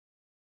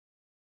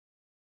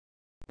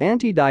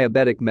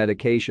Anti-diabetic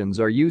medications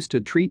are used to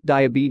treat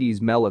diabetes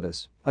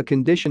mellitus, a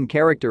condition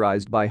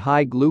characterized by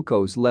high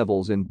glucose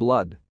levels in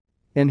blood.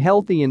 In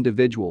healthy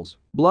individuals,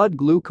 blood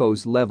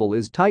glucose level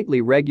is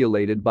tightly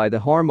regulated by the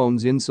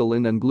hormones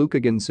insulin and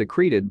glucagon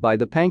secreted by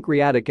the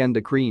pancreatic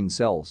endocrine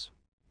cells.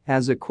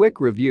 As a quick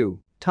review,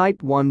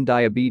 type 1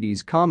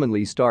 diabetes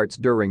commonly starts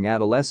during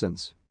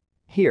adolescence.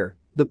 Here,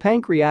 the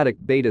pancreatic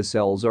beta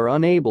cells are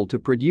unable to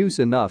produce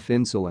enough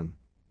insulin.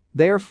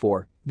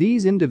 Therefore,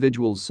 these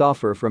individuals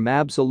suffer from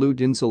absolute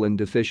insulin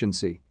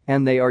deficiency,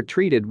 and they are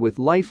treated with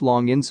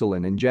lifelong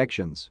insulin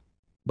injections.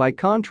 By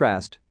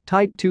contrast,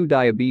 type 2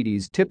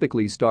 diabetes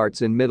typically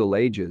starts in middle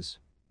ages.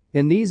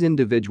 In these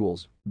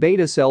individuals,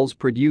 beta cells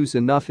produce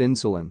enough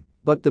insulin,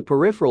 but the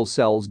peripheral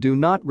cells do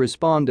not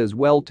respond as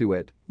well to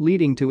it,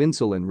 leading to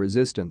insulin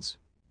resistance.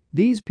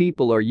 These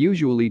people are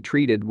usually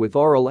treated with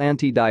oral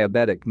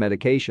anti-diabetic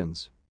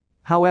medications.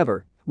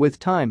 However, with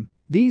time,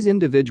 these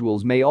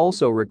individuals may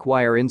also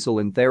require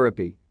insulin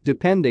therapy,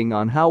 depending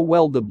on how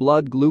well the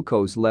blood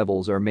glucose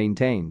levels are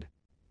maintained.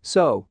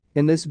 So,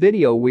 in this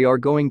video we are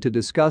going to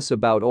discuss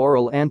about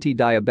oral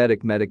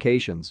anti-diabetic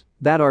medications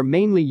that are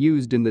mainly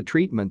used in the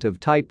treatment of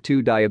type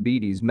 2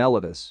 diabetes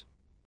mellitus.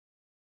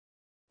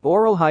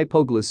 Oral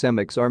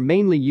hypoglycemics are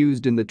mainly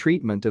used in the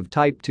treatment of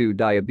type 2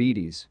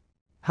 diabetes.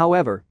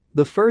 However,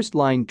 the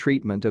first-line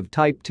treatment of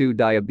type 2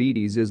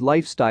 diabetes is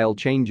lifestyle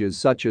changes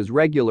such as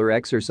regular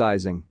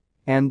exercising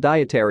and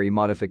dietary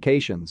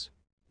modifications.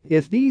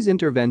 If these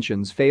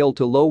interventions fail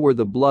to lower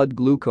the blood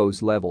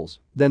glucose levels,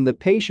 then the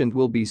patient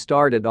will be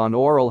started on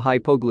oral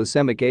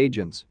hypoglycemic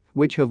agents,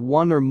 which have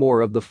one or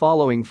more of the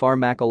following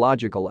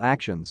pharmacological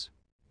actions: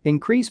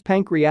 increase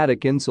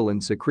pancreatic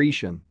insulin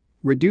secretion,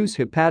 reduce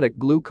hepatic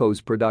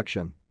glucose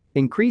production,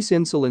 increase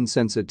insulin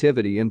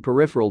sensitivity in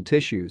peripheral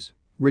tissues,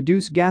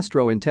 reduce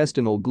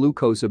gastrointestinal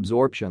glucose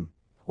absorption,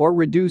 or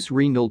reduce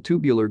renal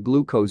tubular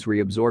glucose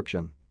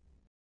reabsorption.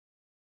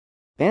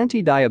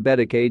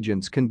 Anti-diabetic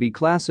agents can be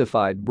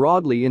classified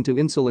broadly into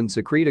insulin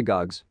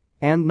secretagogues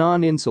and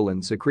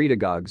non-insulin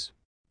secretagogues.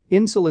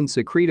 Insulin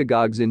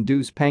secretagogues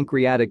induce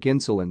pancreatic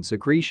insulin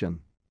secretion.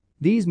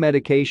 These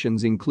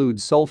medications include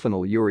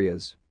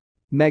sulfonylureas,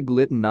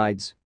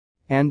 Meglitinides,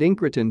 and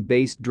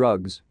Incretin-based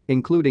drugs,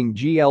 including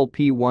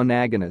GLP-1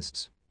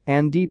 agonists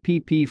and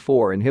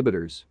DPP-4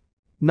 inhibitors.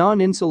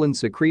 Non-insulin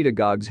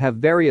secretagogues have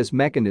various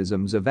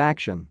mechanisms of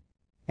action,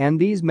 and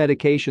these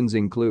medications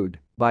include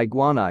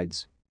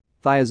Biguanides,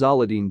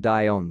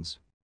 Thiazolidinediones,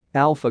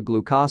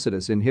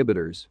 alpha-glucosidase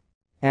inhibitors,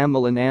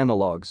 Amylin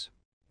analogues,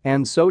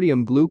 and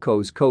sodium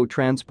glucose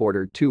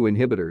co-transporter 2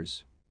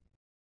 inhibitors.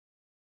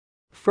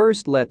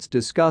 First, let's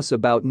discuss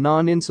about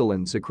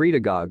non-insulin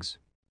secretagogues.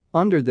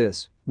 Under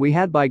this, we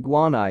had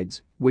Biguanides,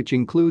 which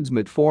includes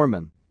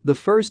metformin, the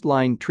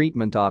first-line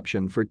treatment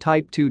option for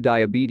type 2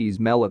 diabetes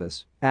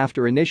mellitus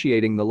after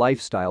initiating the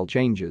lifestyle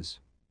changes.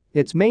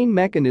 Its main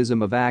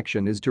mechanism of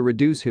action is to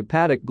reduce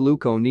hepatic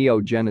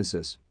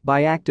gluconeogenesis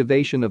by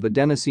activation of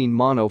adenosine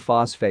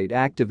monophosphate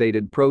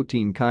activated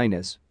protein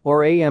kinase,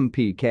 or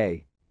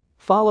AMPK.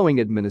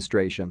 Following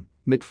administration,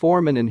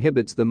 metformin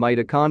inhibits the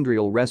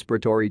mitochondrial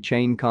respiratory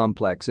chain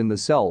complex in the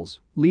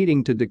cells,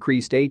 leading to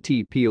decreased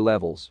ATP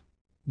levels.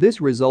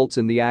 This results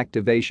in the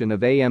activation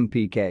of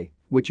AMPK,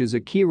 which is a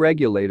key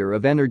regulator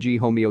of energy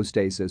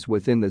homeostasis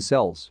within the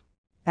cells.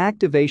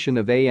 Activation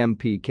of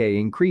AMPK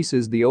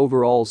increases the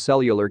overall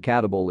cellular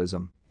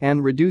catabolism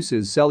and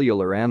reduces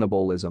cellular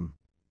anabolism.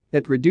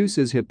 It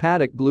reduces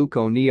hepatic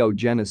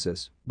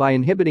gluconeogenesis by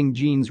inhibiting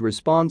genes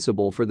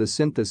responsible for the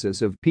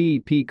synthesis of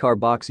PEP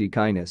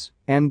carboxykinase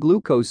and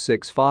glucose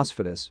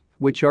 6-phosphatase,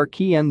 which are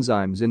key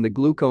enzymes in the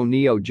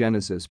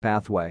gluconeogenesis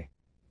pathway.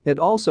 It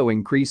also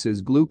increases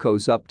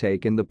glucose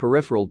uptake in the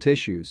peripheral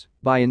tissues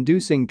by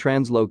inducing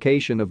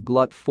translocation of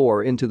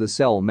GLUT4 into the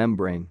cell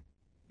membrane.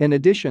 In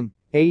addition,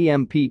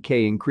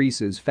 AMPK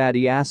increases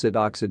fatty acid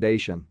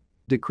oxidation,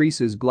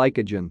 decreases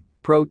glycogen,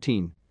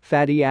 protein,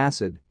 fatty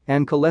acid,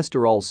 and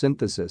cholesterol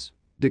synthesis,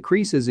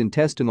 decreases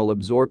intestinal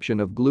absorption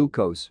of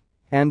glucose,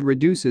 and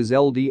reduces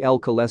LDL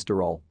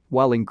cholesterol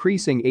while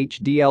increasing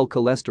HDL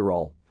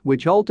cholesterol,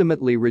 which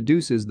ultimately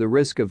reduces the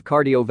risk of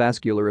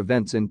cardiovascular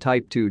events in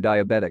type 2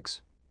 diabetics.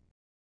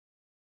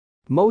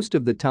 Most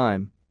of the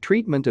time,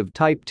 treatment of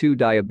type 2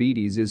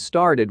 diabetes is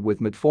started with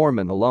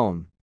metformin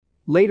alone.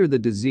 Later the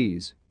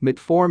disease,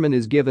 metformin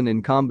is given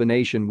in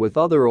combination with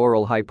other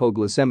oral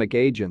hypoglycemic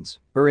agents,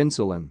 or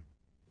insulin.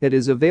 It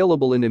is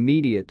available in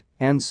immediate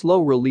and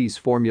slow-release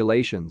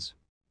formulations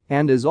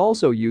and is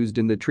also used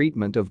in the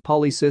treatment of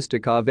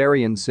polycystic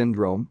ovarian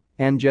syndrome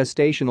and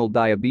gestational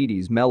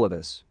diabetes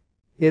mellitus.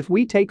 If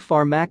we take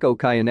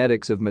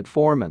pharmacokinetics of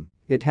metformin,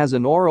 it has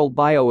an oral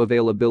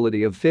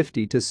bioavailability of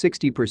 50 to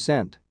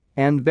 60%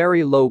 and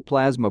very low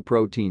plasma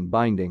protein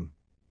binding.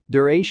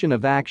 Duration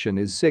of action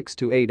is 6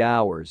 to 8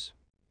 hours.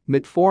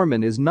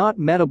 Metformin is not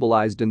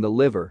metabolized in the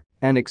liver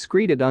and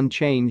excreted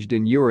unchanged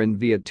in urine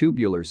via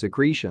tubular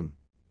secretion.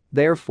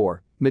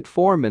 Therefore,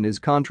 metformin is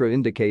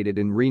contraindicated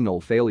in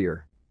renal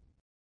failure.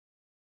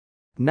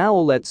 Now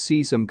let's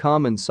see some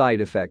common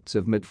side effects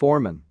of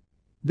metformin.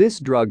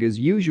 This drug is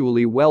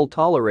usually well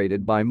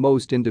tolerated by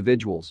most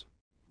individuals.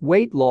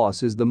 Weight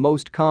loss is the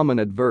most common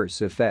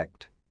adverse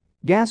effect.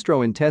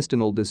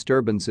 Gastrointestinal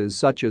disturbances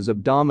such as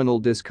abdominal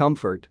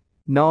discomfort,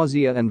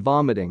 nausea and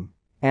vomiting,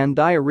 and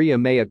diarrhea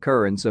may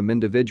occur in some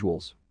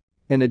individuals.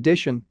 In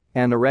addition,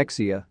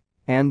 anorexia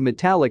and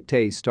metallic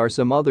taste are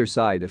some other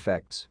side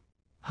effects.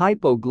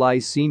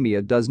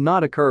 Hypoglycemia does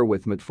not occur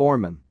with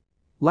metformin.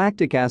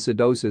 Lactic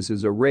acidosis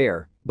is a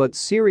rare but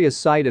serious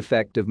side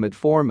effect of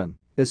metformin,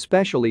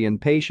 especially in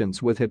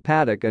patients with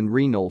hepatic and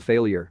renal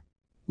failure.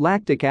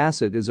 Lactic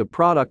acid is a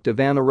product of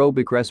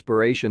anaerobic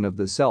respiration of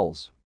the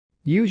cells.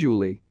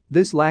 Usually,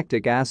 this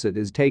lactic acid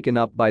is taken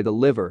up by the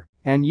liver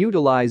and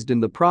utilized in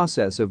the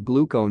process of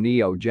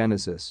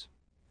gluconeogenesis.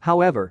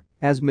 However,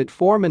 as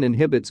metformin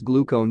inhibits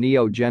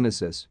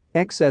gluconeogenesis,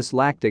 excess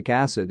lactic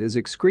acid is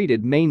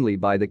excreted mainly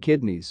by the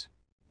kidneys.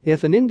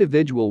 If an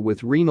individual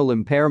with renal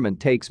impairment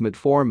takes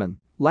metformin,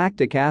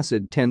 lactic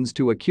acid tends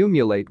to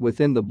accumulate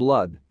within the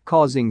blood,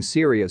 causing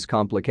serious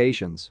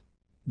complications.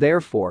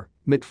 Therefore,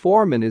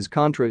 metformin is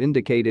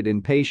contraindicated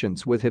in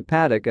patients with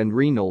hepatic and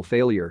renal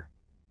failure.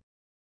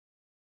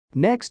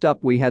 Next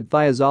up we had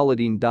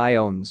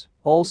thiazolidinediones,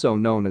 also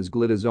known as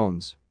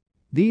glitazones.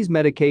 These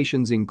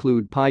medications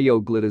include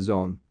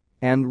pioglitazone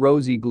and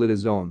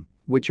rosiglitazone,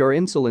 which are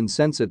insulin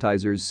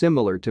sensitizers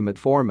similar to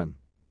metformin.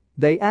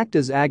 They act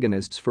as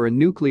agonists for a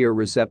nuclear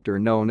receptor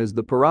known as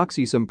the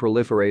peroxisome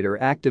proliferator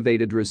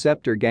activated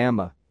receptor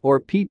gamma, or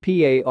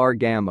PPAR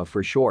gamma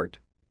for short.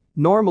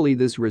 Normally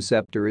this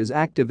receptor is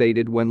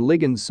activated when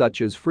ligands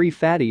such as free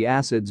fatty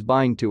acids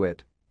bind to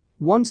it.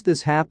 Once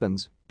this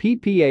happens,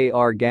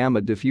 PPAR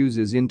gamma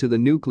diffuses into the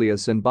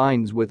nucleus and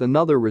binds with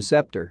another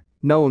receptor,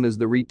 known as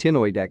the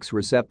retinoid X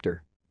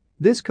receptor.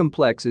 This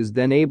complex is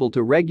then able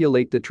to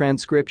regulate the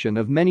transcription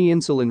of many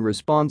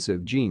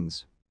insulin-responsive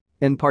genes.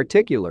 In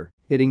particular,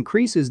 it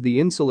increases the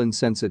insulin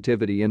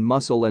sensitivity in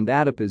muscle and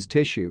adipose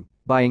tissue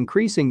by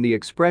increasing the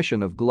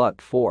expression of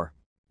GLUT4.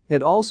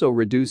 It also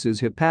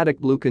reduces hepatic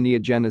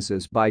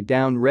gluconeogenesis by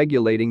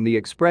down-regulating the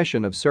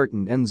expression of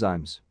certain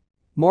enzymes.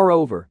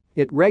 Moreover,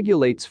 it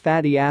regulates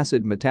fatty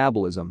acid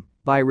metabolism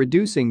by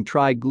reducing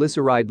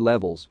triglyceride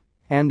levels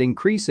and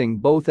increasing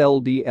both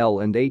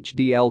LDL and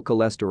HDL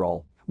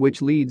cholesterol,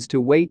 which leads to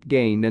weight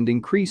gain and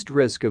increased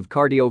risk of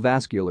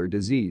cardiovascular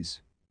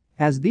disease.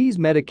 As these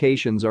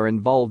medications are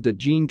involved at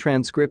gene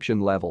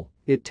transcription level,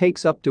 it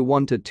takes up to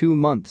 1 to 2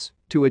 months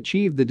to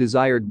achieve the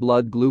desired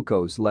blood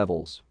glucose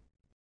levels.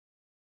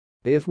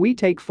 If we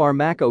take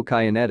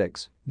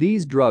pharmacokinetics,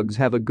 these drugs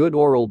have a good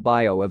oral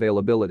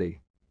bioavailability.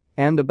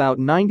 And about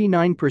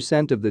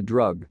 99% of the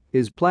drug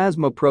is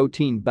plasma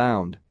protein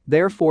bound,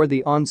 therefore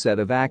the onset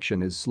of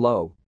action is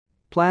slow.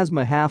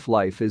 Plasma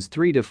half-life is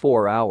 3 to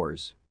 4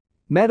 hours.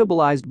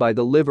 Metabolized by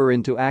the liver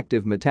into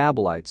active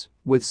metabolites,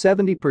 with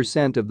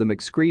 70% of them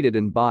excreted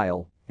in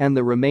bile and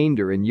the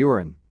remainder in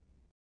urine.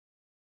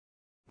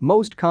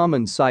 Most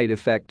common side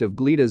effect of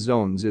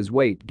glitazones is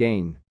weight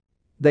gain.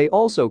 They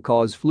also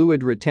cause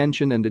fluid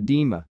retention and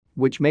edema,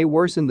 which may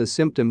worsen the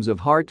symptoms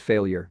of heart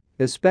failure,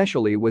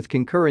 especially with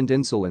concurrent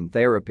insulin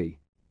therapy.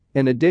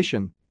 In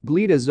addition,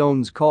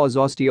 glitazones cause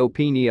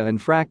osteopenia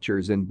and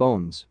fractures in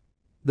bones.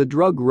 The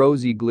drug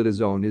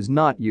rosiglitazone is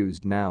not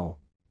used now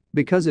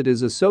because it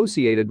is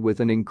associated with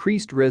an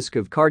increased risk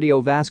of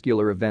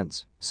cardiovascular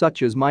events,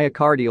 such as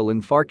myocardial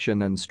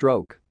infarction and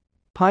stroke.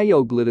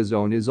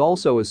 Pioglitazone is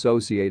also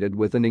associated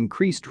with an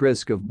increased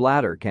risk of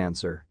bladder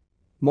cancer.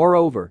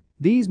 Moreover,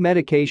 these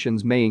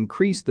medications may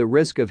increase the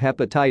risk of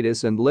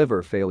hepatitis and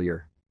liver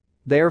failure.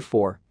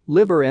 Therefore,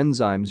 liver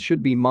enzymes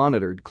should be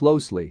monitored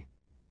closely.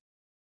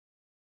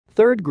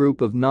 Third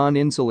group of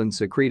non-insulin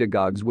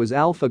secretagogues was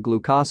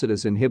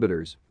alpha-glucosidase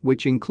inhibitors,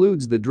 which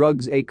includes the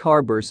drugs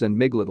acarbose and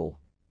Meglitinides.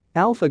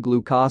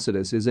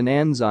 Alpha-glucosidase is an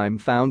enzyme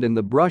found in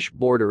the brush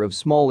border of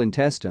small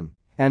intestine,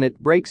 and it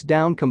breaks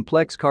down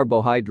complex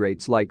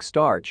carbohydrates like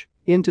starch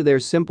into their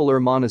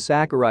simpler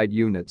monosaccharide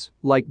units,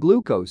 like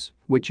glucose,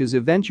 which is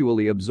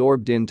eventually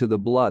absorbed into the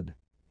blood.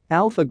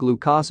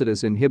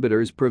 Alpha-glucosidase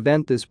inhibitors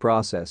prevent this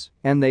process,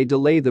 and they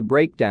delay the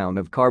breakdown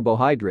of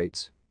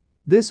carbohydrates.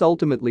 This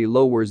ultimately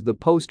lowers the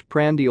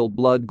postprandial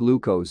blood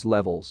glucose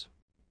levels.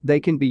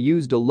 They can be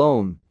used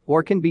alone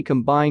or can be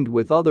combined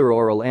with other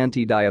oral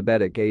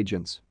anti-diabetic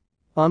agents.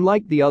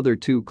 Unlike the other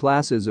two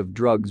classes of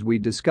drugs we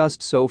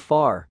discussed so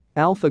far,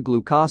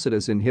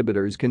 alpha-glucosidase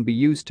inhibitors can be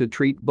used to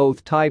treat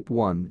both type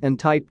 1 and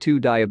type 2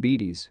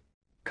 diabetes.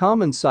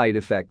 Common side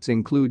effects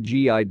include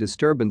GI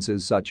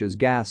disturbances such as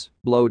gas,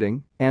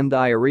 bloating, and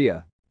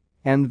diarrhea.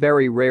 And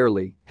very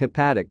rarely,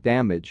 hepatic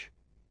damage.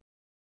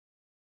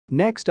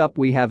 Next up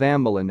we have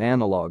amylin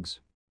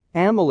analogues.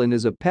 Amylin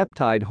is a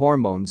peptide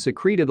hormone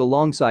secreted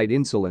alongside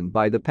insulin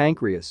by the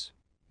pancreas.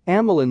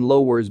 Amylin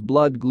lowers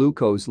blood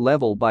glucose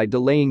level by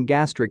delaying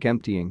gastric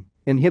emptying,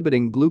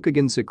 inhibiting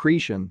glucagon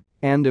secretion,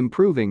 and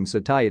improving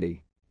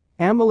satiety.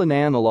 Amylin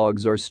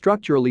analogues are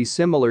structurally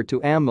similar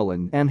to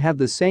amylin and have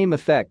the same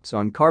effects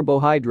on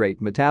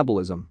carbohydrate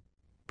metabolism.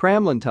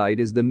 Pramlintide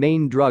is the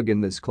main drug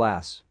in this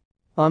class.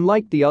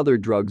 Unlike the other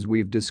drugs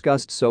we've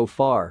discussed so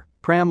far,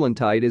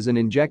 Pramlintide is an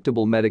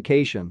injectable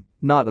medication,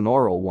 not an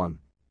oral one.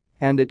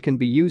 And it can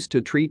be used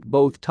to treat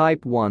both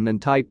type 1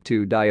 and type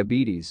 2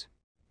 diabetes.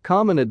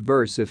 Common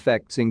adverse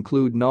effects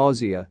include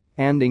nausea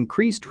and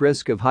increased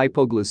risk of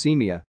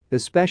hypoglycemia,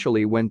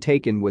 especially when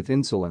taken with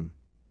insulin.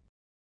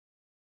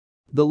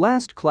 The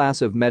last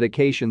class of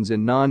medications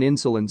in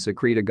non-insulin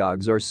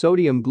secretagogues are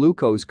sodium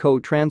glucose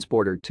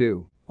co-transporter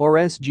 2, or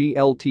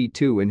SGLT2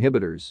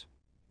 inhibitors.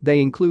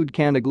 They include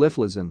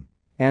canagliflozin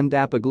and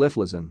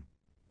apagliflozin.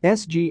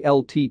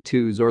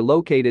 SGLT2s are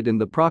located in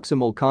the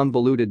proximal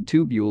convoluted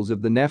tubules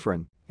of the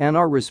nephron and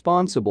are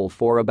responsible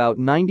for about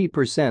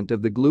 90%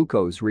 of the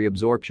glucose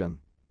reabsorption.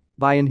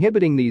 By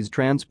inhibiting these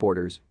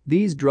transporters,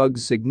 these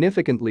drugs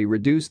significantly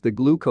reduce the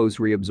glucose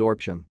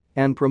reabsorption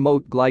and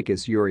promote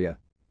glycosuria.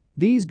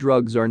 These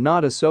drugs are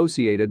not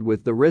associated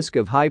with the risk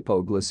of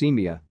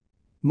hypoglycemia.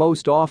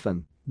 Most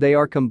often, they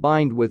are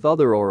combined with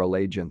other oral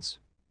agents.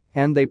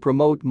 And they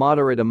promote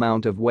moderate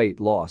amount of weight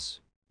loss.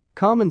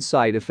 Common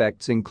side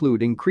effects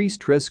include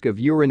increased risk of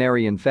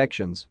urinary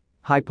infections,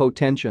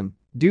 hypotension,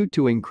 due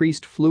to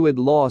increased fluid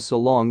loss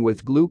along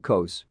with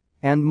glucose,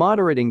 and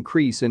moderate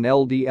increase in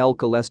LDL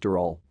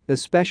cholesterol,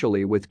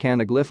 especially with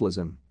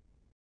canagliflozin.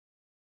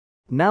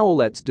 Now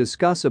let's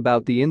discuss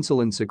about the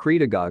insulin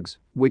secretagogues,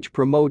 which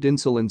promote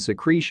insulin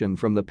secretion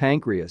from the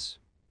pancreas.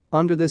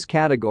 Under this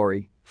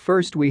category,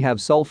 first we have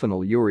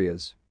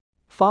sulfonylureas.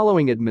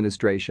 Following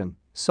administration,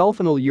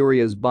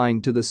 sulfonylureas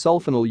bind to the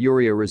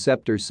sulfonylurea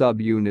receptor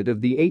subunit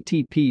of the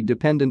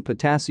ATP-dependent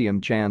potassium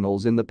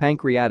channels in the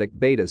pancreatic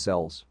beta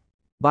cells.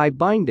 By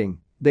binding,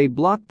 they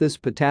block this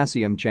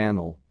potassium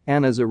channel,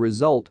 and as a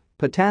result,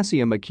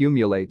 potassium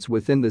accumulates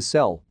within the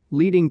cell,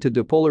 leading to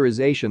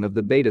depolarization of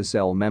the beta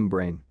cell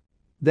membrane.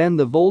 Then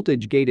the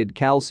voltage-gated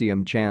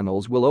calcium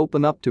channels will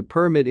open up to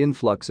permit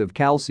influx of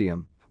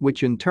calcium,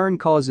 which in turn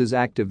causes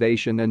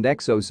activation and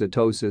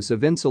exocytosis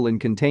of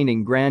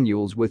insulin-containing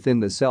granules within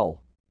the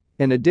cell.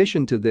 In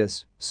addition to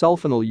this,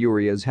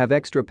 sulfonylureas have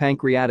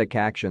extrapancreatic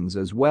actions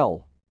as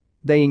well.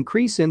 They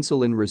increase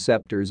insulin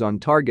receptors on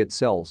target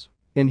cells,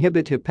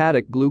 inhibit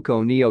hepatic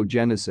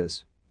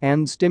gluconeogenesis,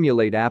 and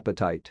stimulate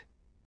appetite.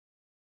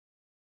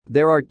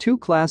 There are two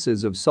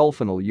classes of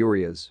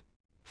sulfonylureas: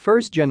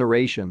 first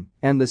generation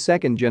and the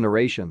second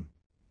generation.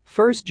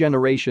 First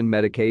generation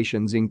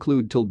medications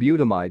include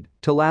tolbutamide,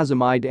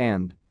 talazimide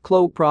and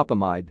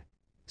clopropamide.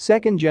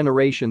 Second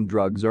generation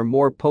drugs are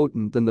more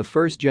potent than the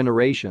first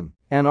generation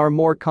and are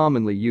more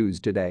commonly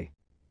used today.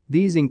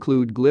 These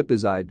include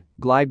glipizide,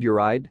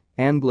 gliburide,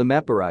 and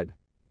glimepiride.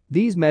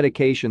 These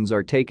medications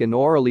are taken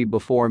orally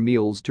before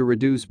meals to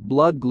reduce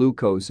blood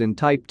glucose in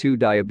type 2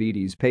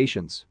 diabetes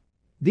patients.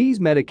 These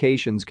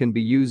medications can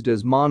be used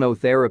as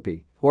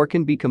monotherapy or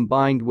can be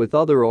combined with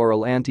other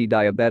oral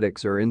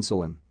anti-diabetics or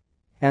insulin.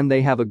 And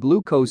they have a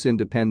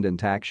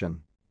glucose-independent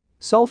action.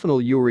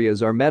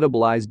 Sulfonylureas are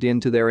metabolized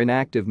into their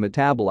inactive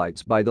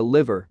metabolites by the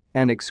liver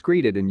and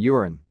excreted in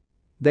urine.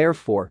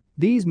 Therefore,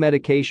 these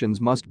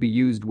medications must be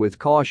used with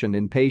caution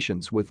in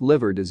patients with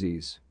liver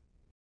disease.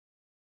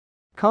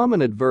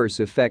 Common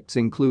adverse effects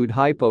include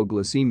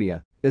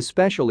hypoglycemia,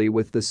 especially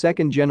with the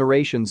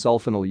second-generation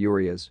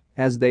sulfonylureas,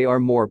 as they are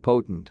more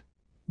potent.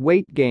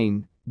 Weight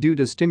gain, due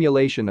to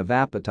stimulation of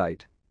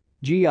appetite.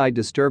 GI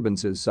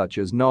disturbances such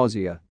as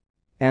nausea.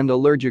 And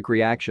allergic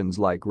reactions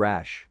like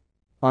rash.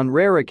 On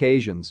rare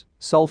occasions,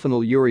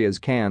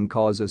 sulfonylureas can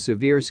cause a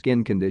severe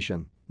skin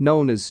condition,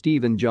 known as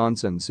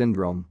Stevens-Johnson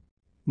syndrome.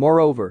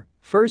 Moreover,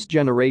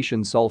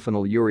 first-generation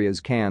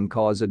sulfonylureas can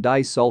cause a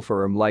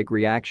disulfiram-like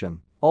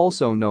reaction,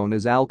 also known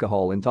as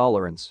alcohol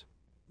intolerance.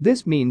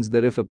 This means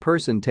that if a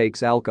person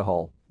takes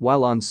alcohol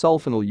while on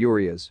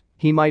sulfonylureas,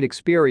 he might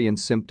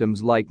experience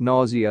symptoms like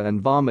nausea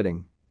and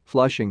vomiting,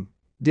 flushing,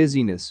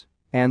 dizziness,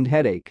 and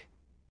headache.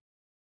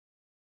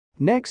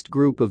 Next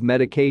group of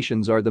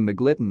medications are the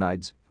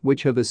Meglitinides,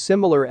 which have a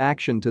similar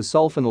action to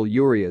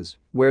sulfonylureas,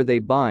 where they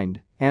bind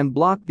and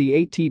block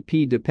the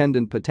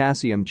ATP-dependent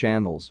potassium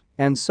channels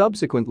and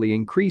subsequently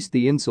increase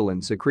the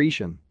insulin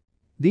secretion.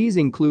 These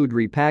include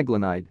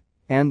repaglinide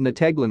and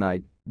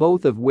nateglinide,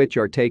 both of which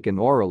are taken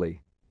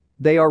orally.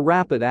 They are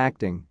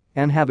rapid-acting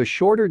and have a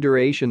shorter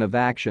duration of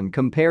action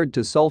compared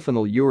to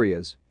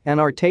sulfonylureas and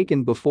are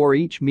taken before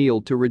each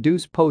meal to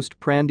reduce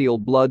postprandial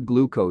blood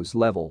glucose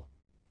level.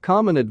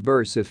 Common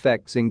adverse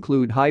effects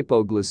include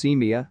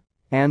hypoglycemia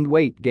and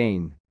weight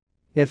gain.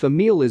 If a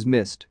meal is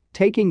missed,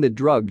 taking the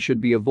drug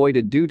should be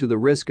avoided due to the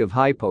risk of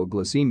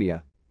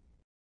hypoglycemia.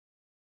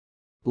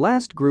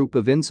 Last group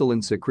of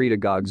insulin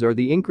secretagogues are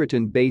the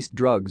incretin-based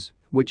drugs,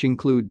 which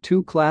include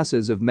two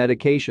classes of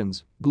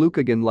medications,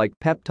 glucagon-like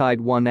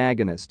peptide-1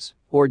 agonists,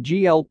 or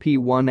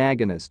GLP-1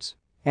 agonists,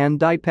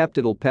 and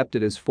dipeptidyl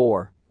peptidase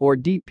 4, or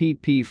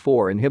DPP4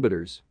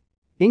 inhibitors.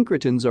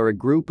 Incretins are a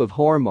group of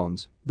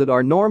hormones that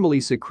are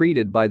normally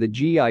secreted by the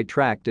GI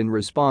tract in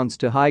response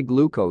to high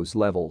glucose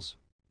levels.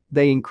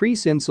 They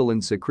increase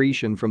insulin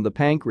secretion from the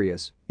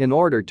pancreas in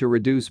order to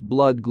reduce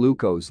blood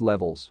glucose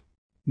levels.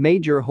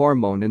 Major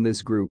hormone in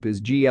this group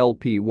is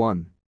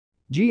GLP-1.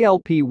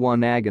 GLP-1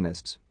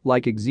 agonists,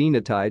 like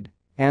exenatide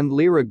and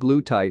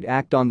liraglutide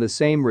act on the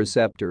same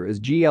receptor as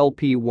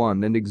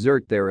GLP-1 and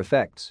exert their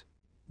effects.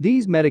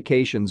 These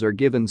medications are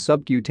given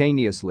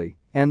subcutaneously,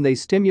 and they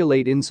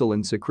stimulate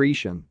insulin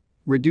secretion,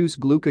 reduce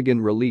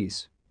glucagon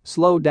release,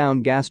 slow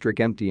down gastric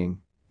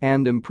emptying,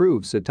 and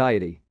improve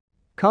satiety.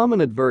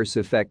 Common adverse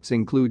effects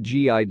include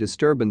GI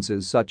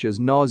disturbances such as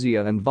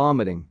nausea and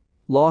vomiting,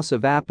 loss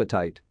of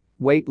appetite,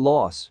 weight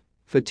loss,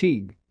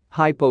 fatigue,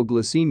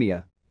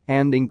 hypoglycemia,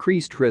 and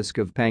increased risk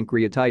of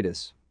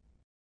pancreatitis.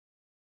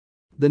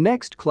 The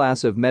next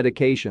class of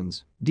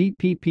medications,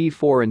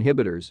 DPP-4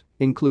 inhibitors,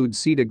 include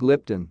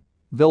sitagliptin,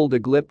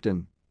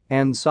 vildagliptin,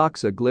 and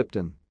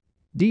soxagliptin.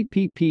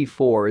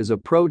 DPP-4 is a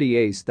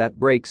protease that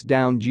breaks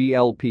down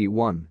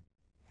GLP-1.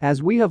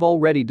 As we have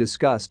already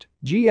discussed,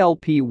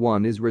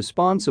 GLP-1 is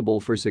responsible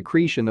for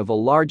secretion of a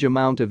large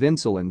amount of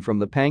insulin from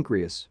the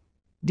pancreas.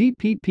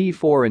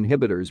 DPP-4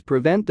 inhibitors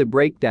prevent the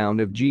breakdown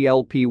of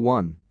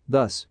GLP-1,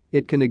 thus,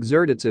 it can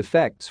exert its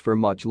effects for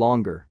much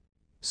longer.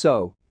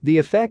 So, the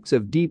effects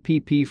of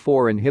DPP-4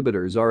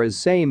 inhibitors are as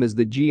same as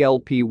the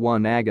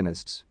GLP-1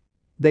 agonists.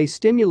 They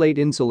stimulate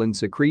insulin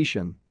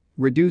secretion,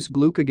 reduce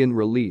glucagon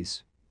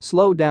release,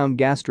 slow down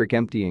gastric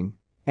emptying,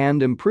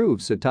 and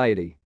improve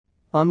satiety.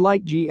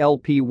 Unlike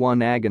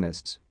GLP-1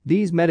 agonists,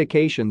 these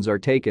medications are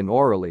taken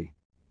orally.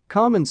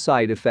 Common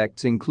side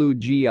effects include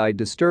GI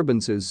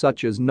disturbances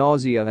such as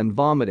nausea and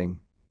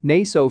vomiting,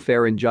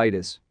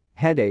 nasopharyngitis,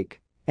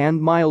 headache,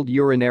 and mild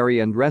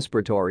urinary and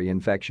respiratory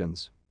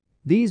infections.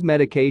 These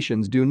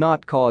medications do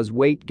not cause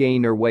weight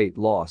gain or weight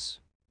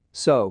loss.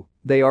 So,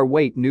 they are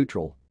weight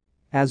neutral.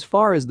 As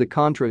far as the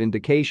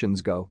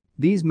contraindications go,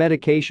 these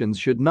medications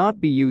should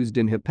not be used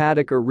in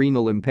hepatic or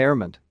renal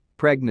impairment,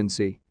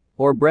 pregnancy,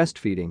 or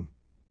breastfeeding.